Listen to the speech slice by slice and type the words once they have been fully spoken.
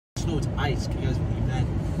snow, it's ice. Can you guys believe that?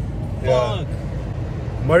 Yeah.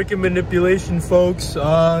 Fuck. Market manipulation, folks.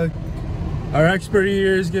 Our expert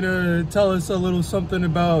here is gonna tell us a little something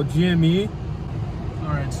about GME.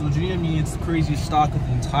 Alright, so GME, it's the craziest stock of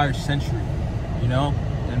the entire century, you know?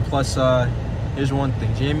 And plus, here's one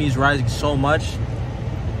thing. GME is rising so much.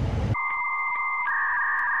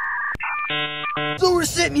 So we're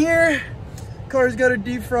sitting here. Car's got a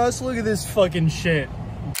defrost. Look at this fucking shit.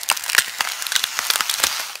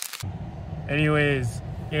 Anyways,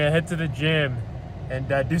 gonna head to the gym and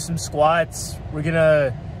do some squats. We're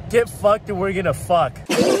gonna get fucked and we're gonna fuck.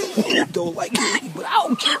 Don't like me, but I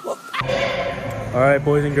don't care. All right,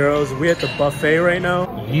 boys and girls, we at the buffet right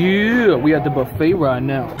now. Yeah, we at the buffet right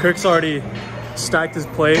now. Kirk's already stacked his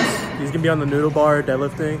plates. He's gonna be on the noodle bar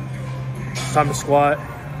deadlifting. It's time to squat.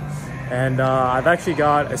 And I've actually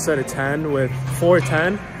got a set of 10 with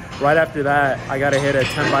 410. Right after that, I gotta hit a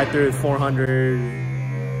 10 by 3 with 400.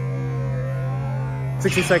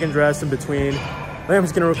 60 seconds rest in between. I think I'm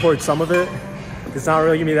just gonna record some of it. It's not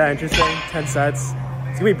really gonna be that interesting. 10 sets.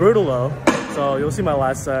 It's gonna be brutal though. So you'll see my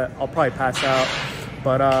last set. I'll probably pass out.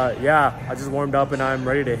 But yeah, I just warmed up and I'm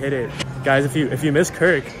ready to hit it. Guys, if you miss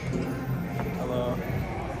Kirk, hello.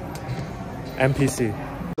 MPC.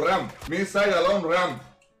 Ram, missile alone, ram.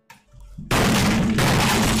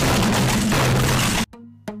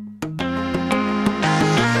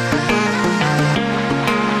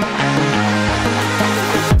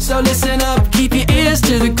 So listen up, keep your ears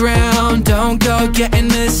to the ground. Don't go getting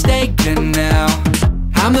mistaken now.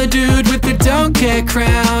 I'm the dude with the don't care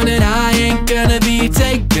crown, and I ain't gonna be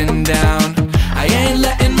taken down. I ain't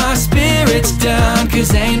letting my spirits down,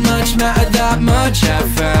 cause ain't much matter that much I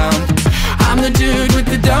found. I'm the dude with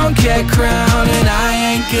the don't care crown, and I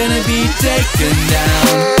ain't gonna be taken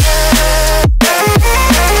down.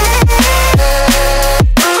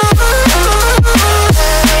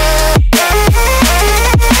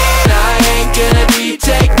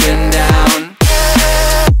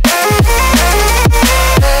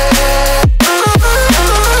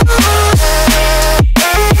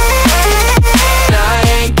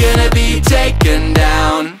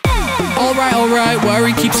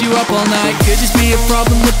 Keeps you up all night. Could just be a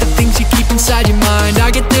problem with the things you keep inside your mind.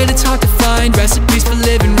 I get that it's hard to find recipes for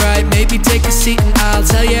living right. Maybe take a seat and I'll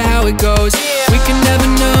tell you how it goes. We can never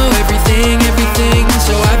know everything,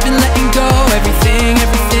 so I've been letting go everything.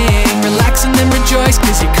 Relax and then rejoice,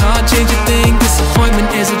 cause you can't change a thing.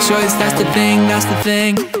 Disappointment is a choice, that's the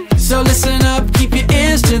thing. So listen up, keep your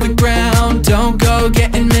ears to the ground. Don't go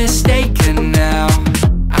getting mistaken now.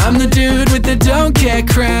 I'm the dude with the don't care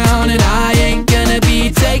crown, and I ain't gonna be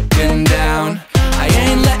taken down. I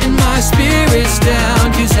ain't letting my spirits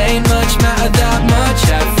down, cause ain't much matter that much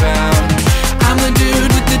I found. I'm the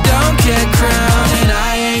dude with the don't care crown, and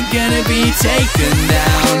I ain't gonna be taken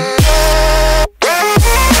down.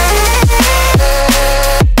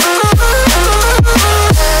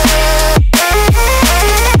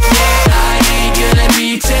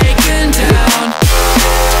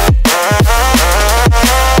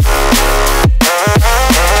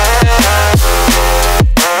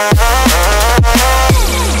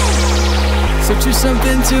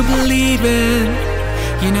 Something to believe in.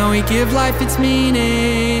 You know we give life its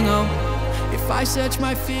meaning. Oh, if I search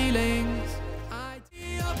my feelings.